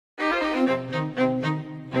Hey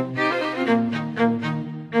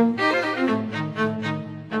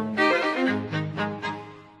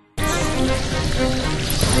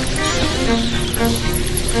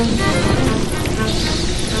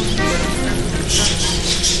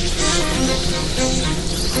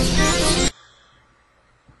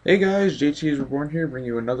guys, JTISREBORN here, bringing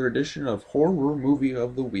you another edition of Horror Movie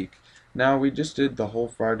of the Week. Now, we just did the whole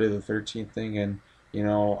Friday the 13th thing, and,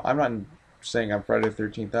 I'm not saying I'm Friday the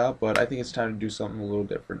 13th out, but I think it's time to do something a little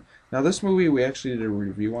different. Now, this movie we actually did a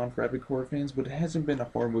review on for Epichorrorfans, but it hasn't been a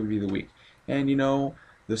Horror Movie of the Week. And,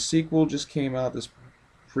 the sequel just came out this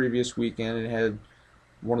previous weekend, and it had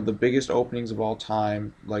one of the biggest openings of all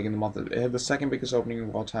time, like in the month of, it had the second biggest opening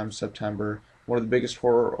of all time, September, one of the biggest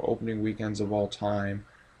horror opening weekends of all time.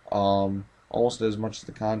 Almost as much as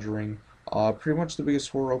The Conjuring. Pretty much the biggest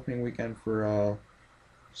horror opening weekend for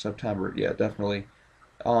September. Yeah, definitely.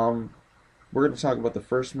 We're going to talk about the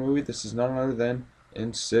first movie. This is none other than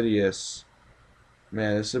Insidious.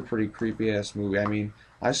 Man, this is a pretty creepy ass movie. I mean,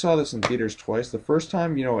 I saw this in theaters twice. The first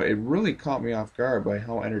time, it really caught me off guard by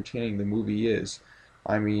how entertaining the movie is.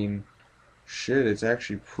 I mean, shit, it's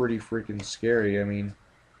actually pretty freaking scary. I mean,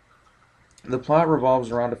 the plot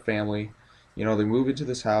revolves around a family. They move into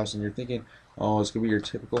this house, and you're thinking, oh, it's going to be your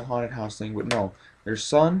typical haunted house thing. But no, their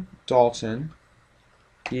son, Dalton,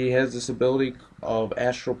 he has this ability of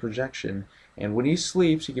astral projection. And when he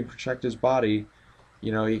sleeps, he can project his body.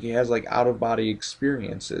 He has like out-of-body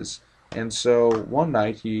experiences. And so one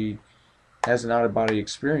night, he has an out-of-body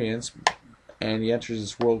experience, and he enters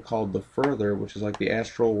this world called the Further, which is like the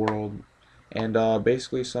astral world. And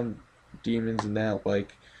basically some demons in that,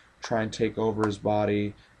 like, try and take over his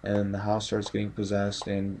body, and the house starts getting possessed,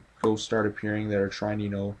 and ghosts start appearing that are trying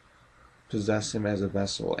to, possess him as a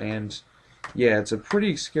vessel. And yeah, it's a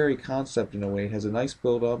pretty scary concept in a way. It has a nice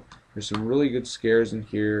build-up. There's some really good scares in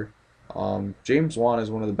here. James Wan is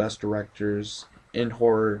one of the best directors in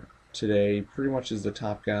horror today. Pretty much is the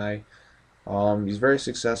top guy. He's very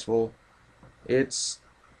successful. It's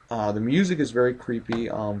the music is very creepy.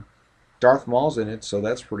 Darth Maul's in it, so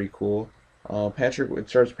that's pretty cool. It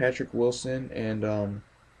stars Patrick Wilson and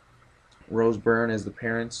Rose Byrne as the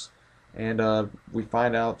parents, and we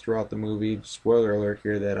find out throughout the movie, spoiler alert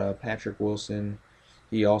here, that Patrick Wilson,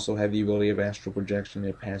 he also had the ability of astral projection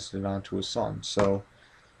and passed it on to his son. So,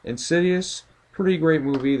 Insidious, pretty great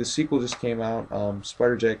movie. The sequel just came out.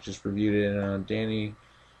 Spider-Jack just reviewed it, and Danny,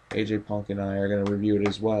 AJ Punk, and I are going to review it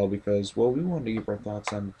as well because, well, we wanted to give our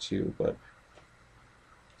thoughts on it too, but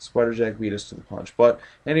Spider-Jack beat us to the punch. But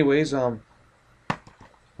anyways, Horror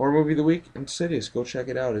Movie of the Week, Insidious. Go check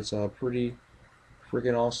it out. It's a pretty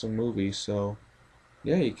freaking awesome movie. So,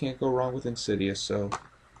 yeah, you can't go wrong with Insidious. So,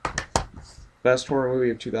 best horror movie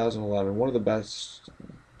of 2011. One of the best.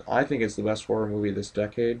 I think it's the best horror movie of this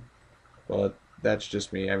decade. But that's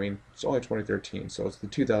just me. I mean, it's only 2013, so it's the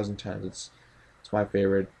 2010s. It's my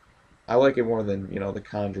favorite. I like it more than, The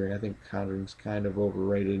Conjuring. I think Conjuring's kind of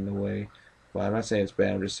overrated in a way. But I'm not saying it's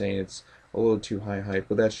bad. I'm just saying it's a little too high hype.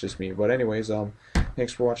 But that's just me. But anyways,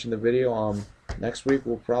 thanks for watching the video. Next week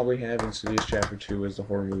we'll probably have Insidious Chapter 2 as the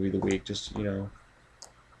horror movie of the week. Just,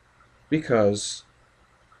 because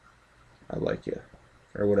I like you.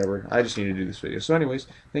 Or whatever. I just need to do this video. So anyways,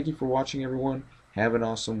 thank you for watching, everyone. Have an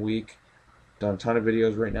awesome week. Done a ton of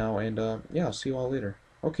videos right now. And, yeah, I'll see you all later.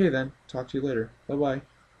 Okay then. Talk to you later. Bye-bye.